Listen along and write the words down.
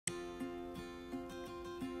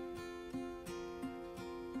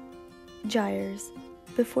Gyres.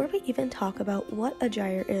 Before we even talk about what a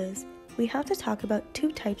gyre is, we have to talk about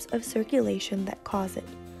two types of circulation that cause it.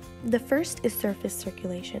 The first is surface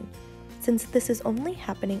circulation. Since this is only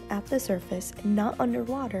happening at the surface and not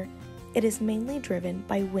underwater, it is mainly driven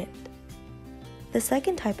by wind. The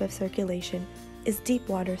second type of circulation is deep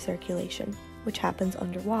water circulation, which happens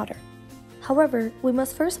underwater. However, we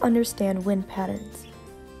must first understand wind patterns.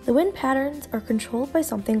 The wind patterns are controlled by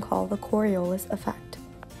something called the Coriolis effect.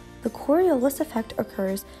 The Coriolis effect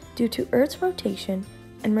occurs due to Earth's rotation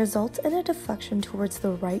and results in a deflection towards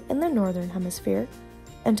the right in the northern hemisphere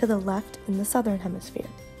and to the left in the southern hemisphere.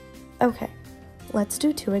 Okay, let's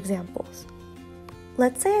do two examples.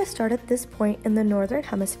 Let's say I start at this point in the northern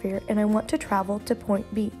hemisphere and I want to travel to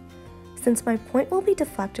point B. Since my point will be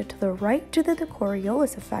deflected to the right due to the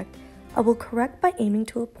Coriolis effect, I will correct by aiming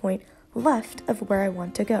to a point left of where I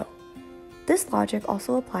want to go. This logic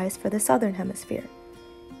also applies for the southern hemisphere.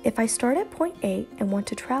 If I start at point A and want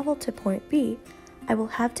to travel to point B, I will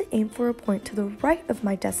have to aim for a point to the right of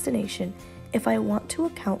my destination if I want to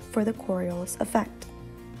account for the Coriolis effect.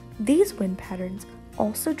 These wind patterns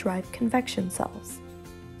also drive convection cells.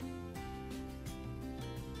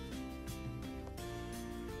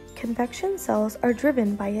 Convection cells are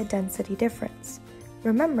driven by a density difference.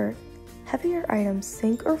 Remember, heavier items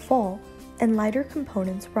sink or fall, and lighter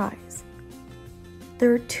components rise.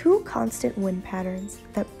 There are two constant wind patterns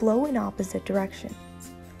that blow in opposite directions,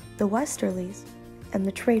 the westerlies and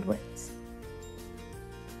the trade winds.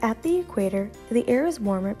 At the equator, the air is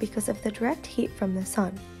warmer because of the direct heat from the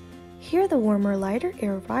sun. Here the warmer, lighter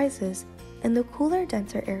air rises, and the cooler,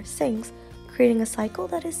 denser air sinks, creating a cycle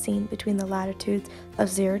that is seen between the latitudes of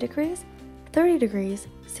 0 degrees, 30 degrees,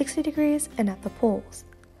 60 degrees, and at the poles.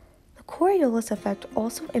 The Coriolis effect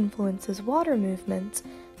also influences water movements,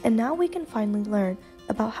 and now we can finally learn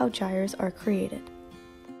about how gyres are created.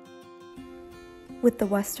 With the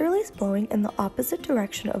westerlies blowing in the opposite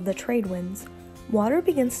direction of the trade winds, water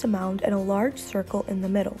begins to mound in a large circle in the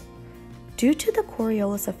middle. Due to the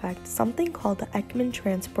Coriolis effect, something called the Ekman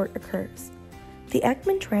transport occurs. The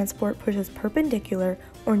Ekman transport pushes perpendicular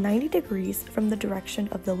or 90 degrees from the direction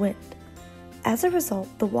of the wind. As a result,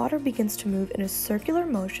 the water begins to move in a circular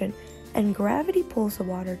motion and gravity pulls the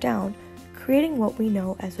water down, creating what we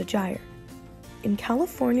know as a gyre. In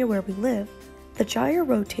California, where we live, the gyre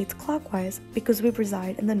rotates clockwise because we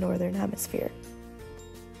reside in the northern hemisphere.